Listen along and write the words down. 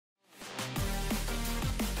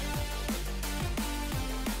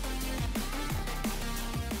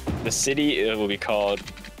The city will be called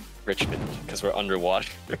Richmond because we're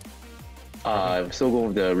underwater. I'm still going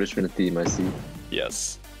with the Richmond theme, I see.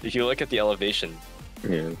 Yes. If you look at the elevation,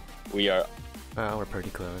 Yeah. we are. We're pretty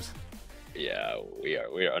close. Yeah, we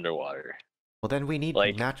are underwater. Well, then we need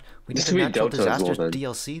Like, we need this a would be natural Delta as well, disasters then.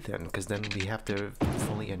 DLC then, because then we have to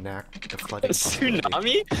fully enact the A flooding. possibility.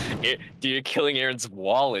 tsunami? Dude, you're killing Aaron's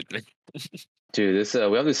wallet. Dude, this we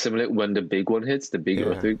have to simulate when the big one hits, the big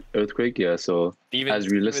Yeah. earthquake. Yeah, so as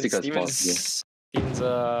realistic as possible. Steven's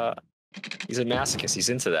he's a masochist. He's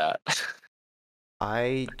into that.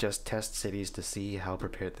 I just test cities to see how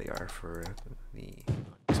prepared they are for the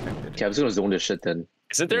unexpected. Okay, I'm just gonna zone this shit then.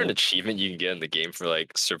 Isn't there an Yeah. achievement you can get in the game for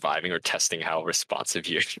like surviving or testing how responsive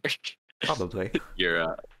Probably.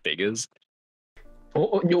 your thing is?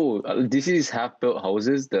 Yo, these half-built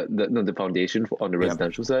houses, the foundation on the Yep.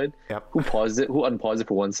 residential side. Yep. Who paused it? Who unpaused it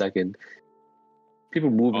for 1 second? People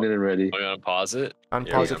moving in already. Are you gonna pause it?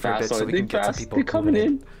 Unpause it for a bit so we can get some people They're coming moving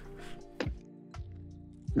in.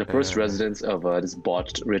 The first residents of this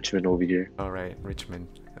botched Richmond over here. All right, Richmond.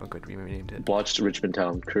 Oh, good, we renamed it. Botched Richmond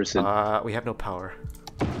town. Cursed. We have no power.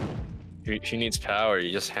 If you needs power, you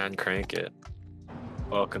just hand crank it.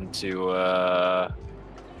 Welcome to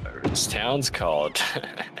this town's called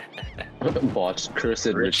Botched. Cursed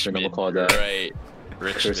Richmond. I'm gonna call that. Right.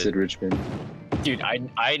 Cursed Richmond. Richmond. Dude,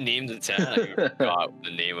 I named the town. I forgot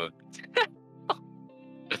the name of.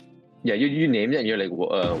 Yeah, you named it and you're like,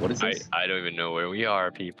 what is this? I don't even know where we are,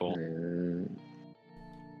 people.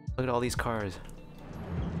 Look at all these cars.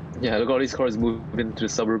 Yeah, look at all these cars moving to the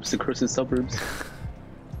suburbs, the cursed suburbs.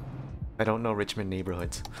 I don't know Richmond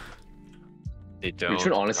neighborhoods. They don't.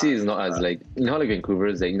 Richmond honestly is not as like, you know how like Vancouver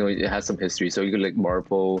is like, you know, it has some history. So you could like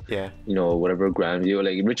Marple, Yeah. you know, whatever, Grandview.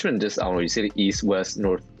 Like Richmond just, I don't know, you say like east, west,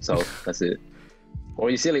 north, south, that's it. Or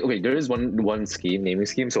you say like, okay, there is one scheme, naming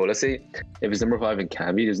scheme. So let's say if it's number 5 in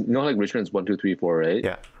Canby, there's, you know, like Richmond's 1, 2, 3, 4, right?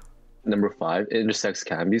 Yeah. Number 5 it intersects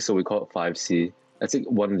Canby, so we call it 5C. That's like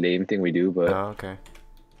one lame thing we do, but Oh, okay.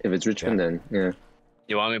 if it's Richmond, then yeah.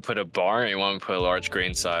 You want me to put a barn, or you want me to put a large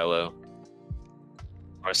grain silo,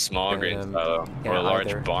 or a small grain silo, yeah, or a large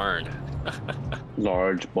either. barn?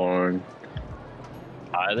 Large barn.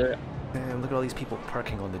 Either. Man, look at all these people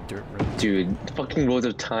parking on the dirt road. Dude, the fucking roads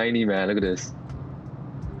are tiny, man. Look at this.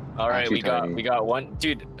 All right, Actually tiny. we got one.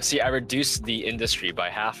 Dude, see, I reduced the industry by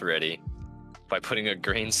half already by putting a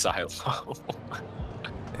grain silo.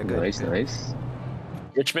 Yeah, good. Nice, nice.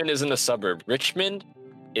 Richmond isn't a suburb. Richmond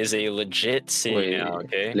is a legit city Wait, now.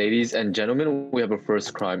 Okay. ladies and gentlemen, we have a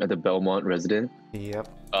first crime at the Belmont Yep.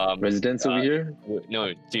 residence over here.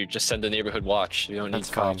 No, dude, just send the neighborhood watch. We don't That's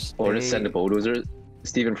need fine. cops. Or just send a bulldozer.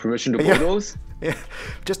 Steven, permission to Yeah. bulldoze? Yeah.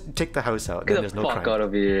 Just take the house out. Get Then the there's no fuck crime. out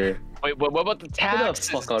of here. Wait, what about the taxes,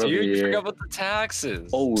 fuck out of dude? You here. forgot about the taxes.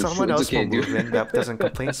 Oh, Someone shit, else it's okay, will move dude. in that doesn't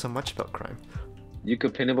complain so much about crime. You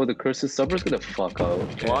complain about the cursed suburbs? Get the fuck out.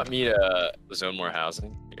 You want me to zone more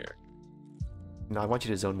housing? Here. No, I want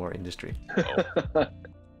you to zone more industry.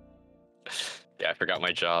 Yeah, I forgot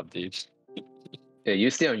my job, dude. Yeah, you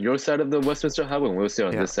stay on your side of the Westminster Highway, and we'll stay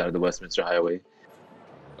on Yeah. this side of the Westminster Highway.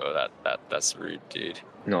 Oh, that's rude, dude.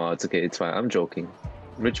 No, it's okay. It's fine. I'm joking.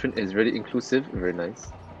 Richmond is very inclusive, very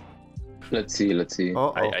nice. Let's see. Let's see.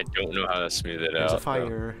 Oh, I don't know how to smooth it there's out. a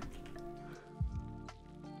fire.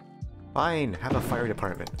 Fine, have a fire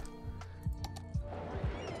department.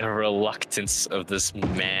 The reluctance of this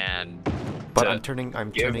man. But to I'm turning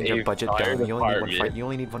give your a budget fire down. department. You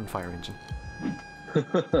only need one fire engine.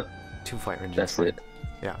 2 fire engines. That's fine. it.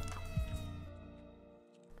 Yeah.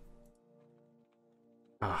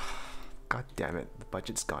 Ah, god damn it! The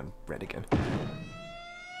budget's gone red again.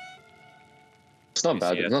 It's not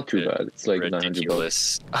bad. See, It's not too that's bad. It's like 900 bucks.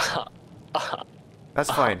 ridiculous. That's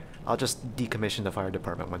fine. I'll just decommission the fire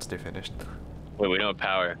department once they're finished. Wait, we don't have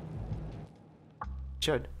power.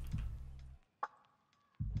 Should.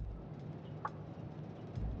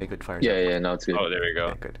 A good fire. Yeah, yeah. Now it's good. Oh, there we go.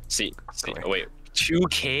 Yeah, good. See, Going. oh, wait,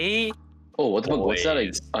 2K? Oh, what the fuck? What's that like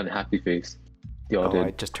Boys. unhappy face? Y'all Oh, did.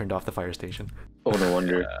 I just turned off the fire station. Oh, no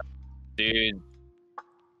wonder. Dude,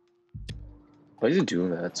 Why is it doing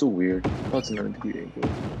that? That's so weird. Oh, it's another degree angle.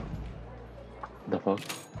 The fuck?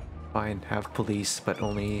 Fine, have police, but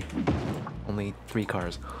only 3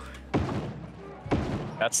 cars.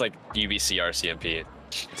 that's like UBC RCMP.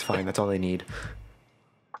 It's fine. That's all they need.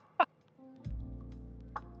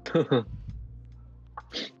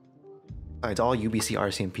 It's all UBC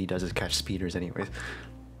RCMP does is catch speeders, anyways.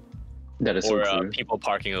 That is so Or true. people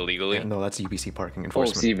parking illegally. Yeah, no, that's UBC parking Oh,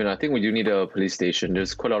 enforcement. Steven, I think we do need a police station.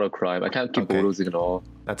 There's quite a lot of crime. I can't keep Okay. bulldozing at all.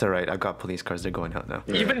 That's alright. I've got police cars. They're going out now.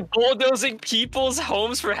 Yeah. Even bulldozing people's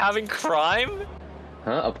homes for having crime?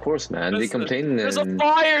 Huh? Of course, man. They complain. There's a and...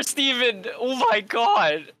 fire, Steven! Oh my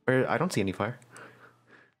god! Where I don't see any fire.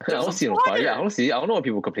 I don't see no fire. Yeah, I don't see. I don't know what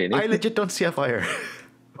people complaining. I legit don't see a fire.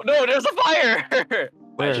 No, there's a fire!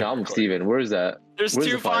 Where? Come, Steven. Where is that? There's Where's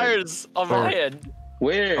two the fire? fires on my end.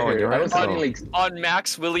 Where? Oh, you're I don't see right. any like On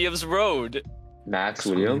Max Williams Road. Max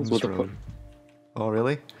Williams. What the fuck? Road. Oh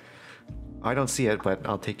really? I don't see it, but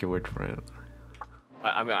I'll take your word for it.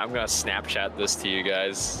 I'm gonna Snapchat this to you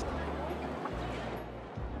guys.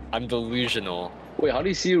 I'm delusional. Wait, how do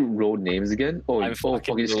you see road names again? Oh, I'm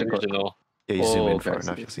fucking you just click on- delusional. Yeah, you zoom in okay, far I see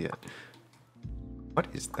enough, it. you'll see it. What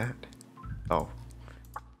is that? Oh.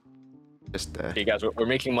 Just Hey guys, we're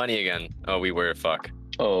making money again. Oh, we were. Fuck.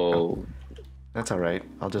 Oh, that's alright.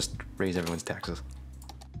 I'll just raise everyone's taxes.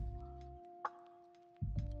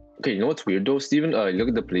 okay. You know what's weird though, Steven? You look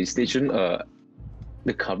at the police station.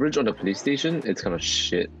 The coverage on the police station, it's kind of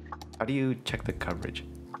shit. How do you check the coverage?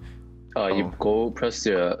 You go press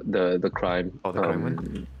the crime. Oh, the crime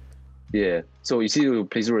one? Yeah. So you see the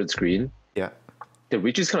place where it's green. Yeah. The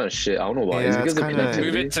reach is kind of shit. I don't know why. Yeah, Is it because it's of kinda- connectivity?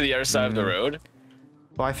 Move it to the other side of the road.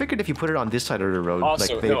 Well, I figured if you put it on this side of the road,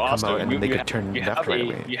 Also, like they'd no, come also, out and you, they you could ha- turn you left have right a,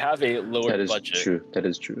 away. You have a lower That is budget. true. That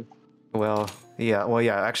is true. Well, yeah.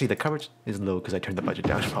 Actually, the coverage is low because I turned the budget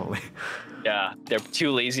down probably. Yeah, they're too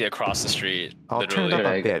lazy to cross the street. I'll turn literally. it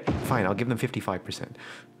up a Like- bit. Fine, I'll give them 55%.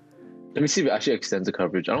 Let me see if it actually extends the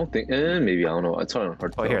coverage. I don't think. Maybe I don't know. It's hard to Oh,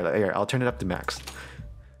 tell. here, I'll turn it up to max.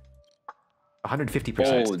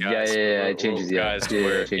 150%. Oh, Guys, yeah. It changes. Yeah, Guys, yeah,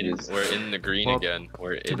 we're it changes. we're in the green Well, again.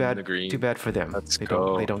 We're Too in bad. the green. Too bad for them. Let's they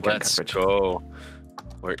go. don't get Let's coverage. go.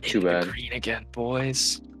 We're Too in bad. the green again,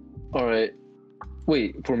 boys. All right.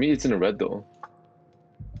 Wait, for me, it's in the red though.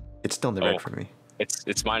 It's still in the Oh. red for me.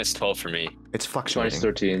 It's minus 12 for me. It's fluctuating.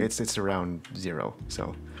 13. It's around 0.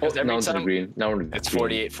 So Oh, Every now it's in the time- green. Now we're in the It's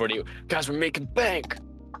green. 48. Guys, we're making bank.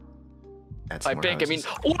 that's By more bank, I mean,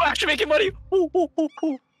 houses. oh, we're actually making money.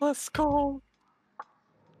 Ooh. Let's go.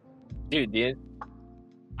 Dude,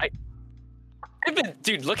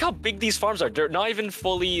 dude, look how big these farms are. They're not even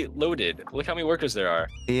fully loaded. Look how many workers there are.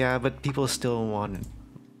 Yeah, but people still want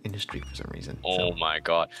industry for some reason. Oh my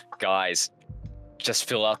god. Guys, just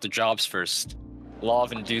fill out the jobs first. Law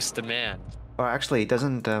of induced demand. Or actually, it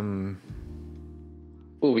doesn't.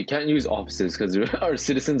 Oh, we can't use offices because our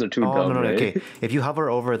citizens are too Oh dumb, no, right? okay. If you hover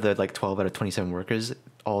over the 12 out of 27 workers,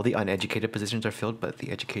 all the uneducated positions are filled, but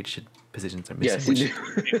the educated positions are Yes, missing.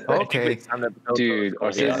 you Okay. dude,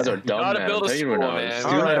 our citizens are dumb, gotta man. build a I'm telling you school, right now. man.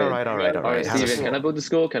 Stupid. Alright. All right, Have a Steven, school. can I build the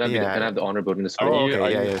school? Can I Yeah. can I have the honor building the school? Are you-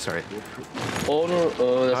 Okay, yeah, sorry. Oh no, that's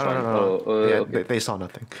No, fine. no, no. Oh, Yeah, okay. they saw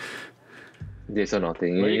nothing. They saw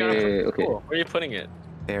nothing. Where are you gonna put Yeah, the okay. school? Where are you putting it?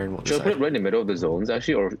 Aaron will Should I put it decide. right in the middle of the zones,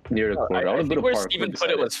 actually, or near the corner? I I want to think build a where park. Steven right put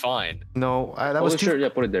it beside was fine. No, that Oh, was too. sure, yeah,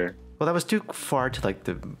 put it there. Well, that was too far to like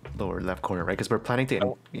the lower left corner, right? Because we're planning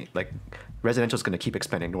to like residential is going to keep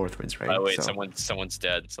expanding northwards, right? Oh wait, So- someone's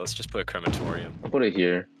dead. So let's just put a crematorium. I'll put it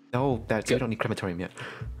here. No, that's we don't need crematorium yet.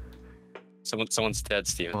 Someone's dead,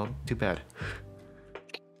 Steven. Well, too bad.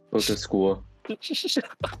 Go to school.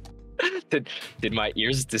 Did my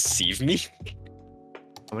ears deceive me?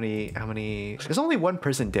 How many? There's only one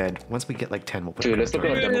person dead. Once we get like 10, we'll put. Dude, let's look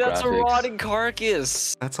at crematorium. our Dude, that's a demographics. rotting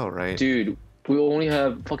carcass. That's all right. Dude, we only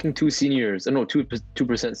have fucking 2 seniors. No,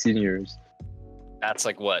 2% seniors. That's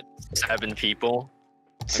like what? 7 people?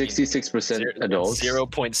 66% adults.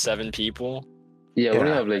 0.7 people. Yeah, we only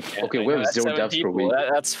Yeah. have like okay, we have That's 0 7 deaths per people. week.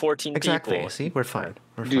 That's 14 Exactly. people. See, we're fine.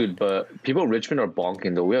 We're Dude, but people in Richmond are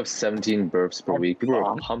bonking though. We have 17 burps per week. People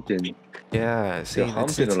are humping. fine. Yeah. See, They're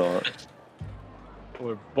humping a lot.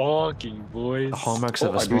 We're bonking, boys. the hallmarks Oh,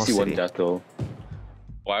 of a I do small see city. one death though.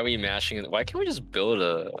 Why are we mashing it? Why can't we just build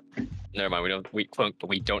a? Never mind.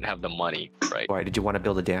 We don't have the money, right? Why did you want to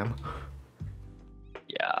build a dam?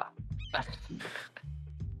 Yeah.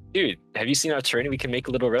 Dude, have you seen our terrain? We can make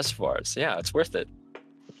little reservoirs. Yeah, it's worth it.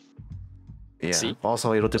 Yeah. See?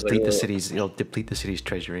 Also, it'll deplete the Little- city's. It'll deplete the city's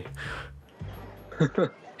treasury.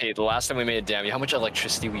 Hey, the last time we made a dam, you know how much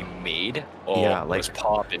electricity we made? Oh, Yeah, it like- was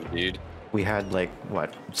popping, dude. We had like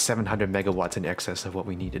what 700 megawatts in excess of what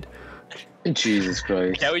we needed. Jesus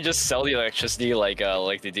Christ. Can't we just sell the electricity like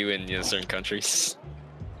they do in certain countries?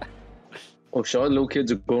 Oh, shout out little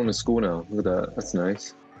kids are going to school now. Look at that. That's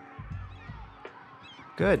nice.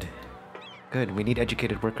 Good. Good. We need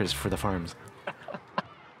educated workers for the farms.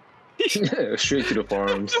 Straight to the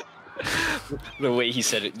farms. The way he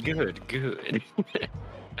said it, good.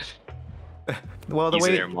 Well, the These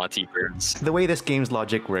way are Monty birds. the way this game's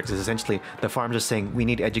logic works is essentially the farms are saying we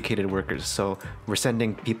need educated workers, so we're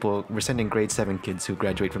sending grade 7 kids who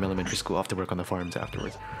graduate from elementary school off to work on the farms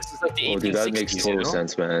afterwards. This is like the Oh, dude, that 1860s, makes you total know?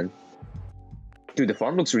 sense, man. Dude, the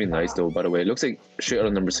farm looks really nice though. By the way, it looks like straight out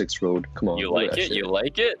of number 6 road. Come on. You look at like that it? shit. You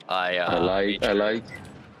like it? I like. I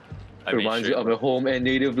It reminds you of a home and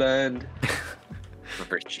native land.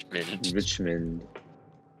 Richmond. Richmond.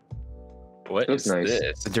 What Looks is nice.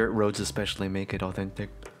 this? The dirt roads especially make it authentic.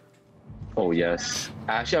 Oh yes.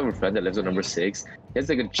 I actually have a friend that lives on number 6. He has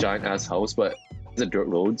like a giant ass house, but it's a dirt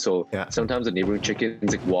road. So Yeah. sometimes the neighboring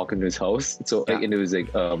chickens like walk into his house. So like Yeah. into his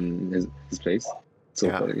like his place. So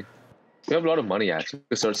Yeah. funny. We have a lot of money actually.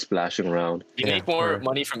 We start splashing around. We Yeah, make more we're-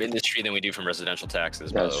 money from industry than we do from residential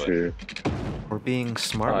taxes, by That's the way. true. We're being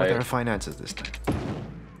smart with Alright. our finances this time.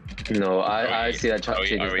 No, I Are we- see that are we-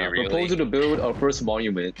 changes are we now. really? Proposal to build our first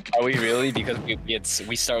monument. Are we really? Because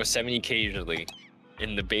we start with 70K usually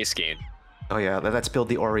in the base game. Oh yeah, let's build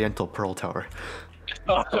the Oriental Pearl Tower.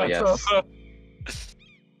 Oh yes.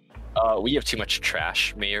 We have too much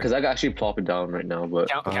trash, Mayor. Because I can actually plop it down right now, but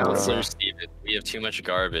Counselor Steven, we have too much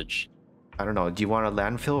garbage. I don't know. Do you want a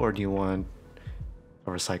landfill or do you want a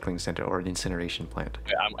recycling center or an incineration plant?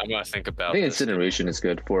 Wait, I'm gonna think about I think this. incineration is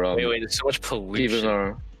good for Wait, there's so much even pollution.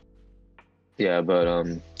 our. Yeah, but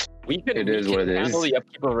We can, it we is can what it handle is. the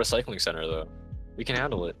upkeep of a recycling center, though. We can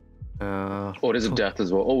handle it. oh, there's a death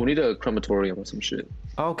as well. Oh, we need a crematorium or some shit.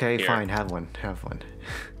 Okay, Here. fine. Have one. Have one.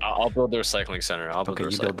 I'll build the recycling center. I'll build Okay,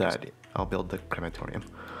 the you build recycling that. I'll build the crematorium.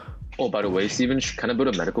 Oh, by the way, Steven, can I build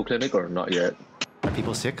a medical clinic or not yet? Are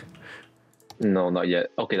people sick? No, not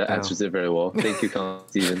yet. Okay, that Oh. answers it very well. Thank you,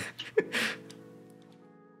 Steven.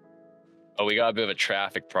 Oh, we got a bit of a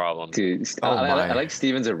traffic problem. Dude, Oh I my. like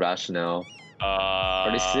Steven's irrationale.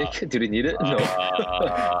 Are they sick? Do they need it? No.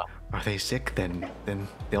 Are they sick? Then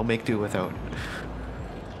they'll make do without.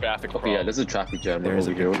 Traffic Okay, problem. yeah, there's a traffic jam There is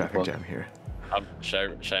a over here. big What the traffic fuck? jam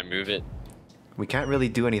here. Should I move it? We can't really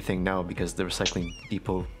do anything now because the recycling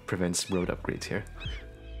depot prevents road upgrades here.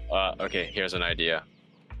 Okay, here's an idea.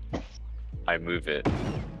 I move it.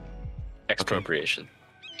 Expropriation.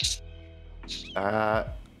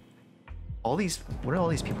 All these. What are all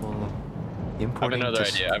these people I have importing? another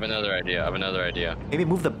to- idea. I have another idea. Maybe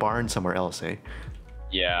move the barn somewhere else, eh?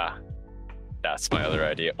 Yeah, that's my other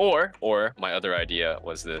idea. Or my other idea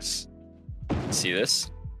was this. See this?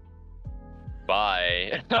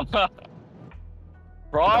 Bye.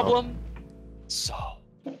 Problem solved.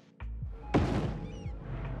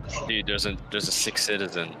 Dude, there's a sick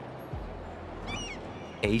citizen.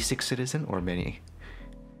 A sick citizen or many?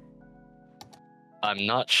 I'm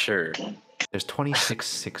not sure. There's 26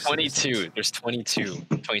 sick 22. citizens. There's 22.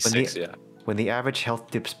 26, yeah. When the average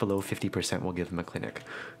health dips below 50%, we'll give them a clinic.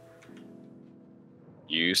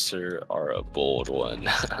 You, sir, are a bold one.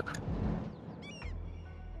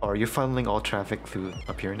 Are you funneling all traffic through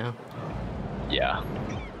up here now? Yeah.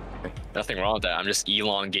 Okay. Nothing wrong with that. I'm just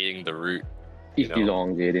elongating the route. You know.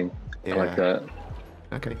 Elongating. I like that.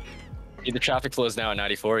 Okay. The traffic flow is now at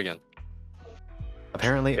 94 again.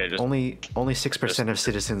 Apparently, Okay, just- only 6% of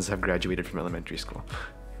citizens have graduated from elementary school.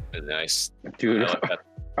 Nice. Dude, I like that.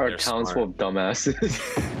 our They're town's smart. full of dumbasses.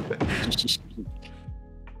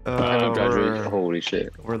 Uh, Haven't graduated. we're, Holy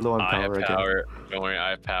shit. we're low on I power have again. power. Don't worry, I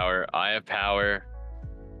have power. I have power.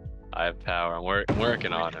 I have power. I'm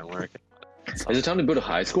working on it. I'm working. Is it time to build a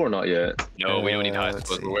high school or not yet? No, we don't need high let's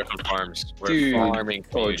school. see. We're from farms. We're Dude. farming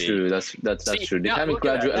Oh, community. true. That's See, true. They now haven't look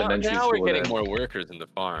at that. graduated Now- elementary now school. we're getting then. more workers in the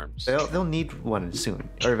farms. They'll need one soon,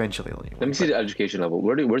 or eventually they'll need Let one. me see the education level.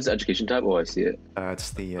 Where's the education tab? Oh, I see it. It's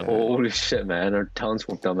the. Holy shit, man. Our town's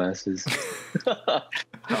full of dumbasses.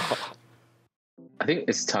 I think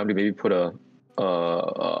it's time to maybe put a.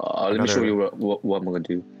 Let me show Another- you what I'm gonna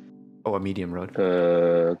do. Oh, a medium road.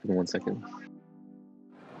 Give me 1 second.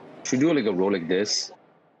 Should we do like a roll like this?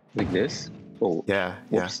 Like this? Oh, Yeah,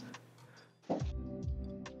 whoops. If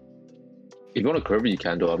you want to curve it, you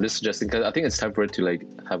can do. I'm just suggesting because I think it's time for it to like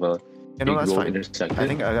have a yeah. No, big that's road fine. intersect. I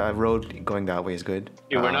think a road going that way is good.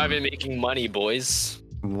 Dude, we're not Um, even making money, boys.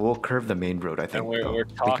 We'll curve the main road, I think. And we're though. we're We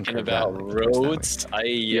can talking curve that about way, towards that way.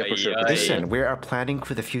 roads. Yeah, for sure. Listen, we are planning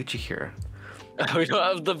for the future here. We don't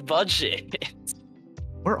have the budget.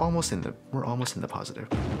 We're almost in the positive.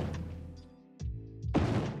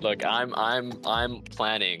 Look, I'm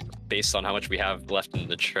planning based on how much we have left in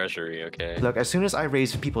the treasury. Okay. Look, as soon as I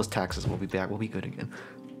raise people's taxes, we'll be back. We'll be good again.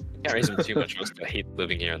 Can't raise them too much. Most people hate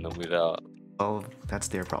living here and they'll move out. Well, that's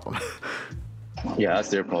their problem. Yeah, that's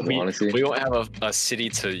their problem, honestly. We won't have a city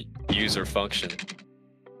to use or function.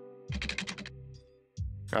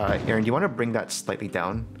 Aaron, do you want to bring that slightly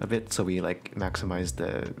down a bit so we like maximize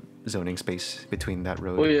the zoning space between that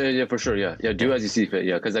road? Oh yeah, for sure. Yeah. Do as you see fit.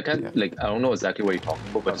 Yeah, because I can't Yeah. like I don't know exactly what you're talking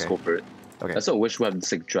about, but just Okay. go for it. Okay. That's what I wish we had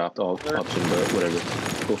this like draft option, but whatever.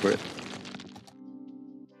 Go for it.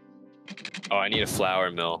 Oh, I need a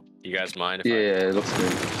flour mill. You guys mind if Yeah, it looks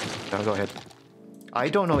good. No, go ahead. I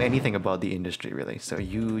don't know anything about the industry really, so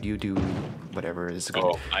you do whatever is good.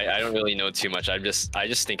 Oh, I don't really know too much. I just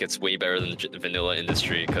think it's way better than the vanilla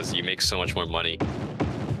industry because you make so much more money.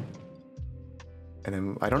 And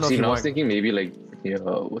then I don't know See, if you I was want. thinking maybe like,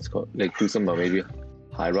 what's it called, like do some maybe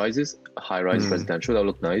high-rise residential. That would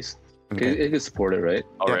look nice. Okay. It could support it, right?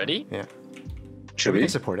 Already? Yeah. Should we we can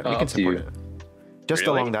support it. We Up can to support you. it. Just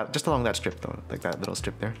Really? along that strip though, like that little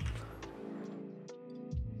strip there.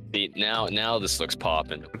 See, now this looks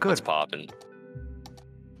popping. Good. It's popping.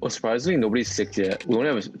 Well, surprisingly, nobody's sick yet. We only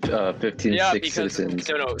have 15 Yeah, sick because citizens.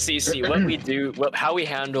 no. See, what we do, how we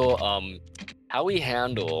handle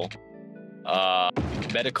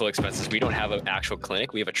medical expenses. We don't have an actual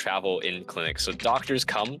clinic. We have a travel-in clinic. So doctors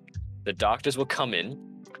come. The doctors will come in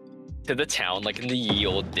to the town, like in the ye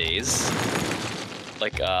old days,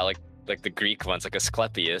 like the Greek ones, like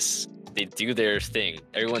Asclepius. They do their thing.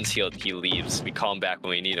 Everyone's healed. He leaves. We call him back when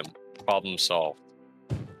we need him. Problem solved.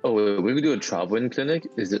 Oh, wait, we could do a travel-in clinic.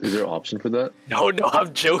 Is there an option for that? No,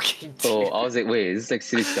 I'm joking. Oh, I was like, wait, is this like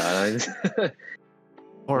City Skylines?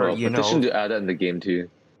 Or Well, petition to add that in the game too.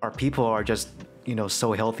 our people are just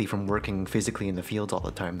so healthy from working physically in the fields all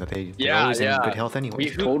the time that they're Yeah, always in yeah. good health anyway.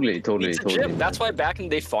 Totally. It's a gym. That's why back in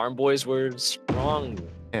the day, farm boys were strong.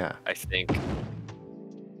 Yeah. I think.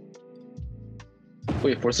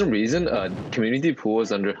 Wait, for some reason, community pool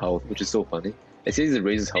is under health, which is so funny. It says it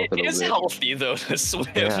raises health a It little is bit. healthy though to swim.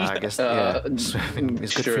 Yeah, I guess. Swimming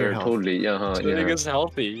is good for your Sure, health. totally. Yeah, Swimming yeah. is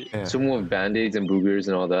healthy. Yeah. Swim with band-aids and boogers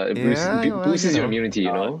and all that. It Yeah, well, boosts you your know. immunity,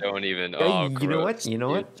 you know? Don't even. Yeah, Oh, you know what? gross, You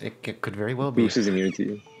know dude. what? It could very well be. Boosts his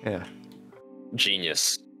immunity. Yeah.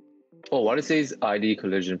 Genius. Oh, what it says ID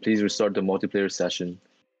collision. Please restart the multiplayer session.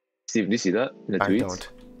 Steve, do you see that in the I tweets? don't.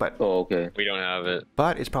 But Oh, okay. We don't have it.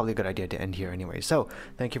 it's probably a good idea to end here anyway. So,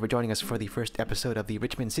 thank you for joining us for the first episode of the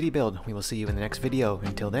Richmond City Build. We will see you in the next video.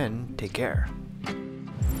 Until then, take care.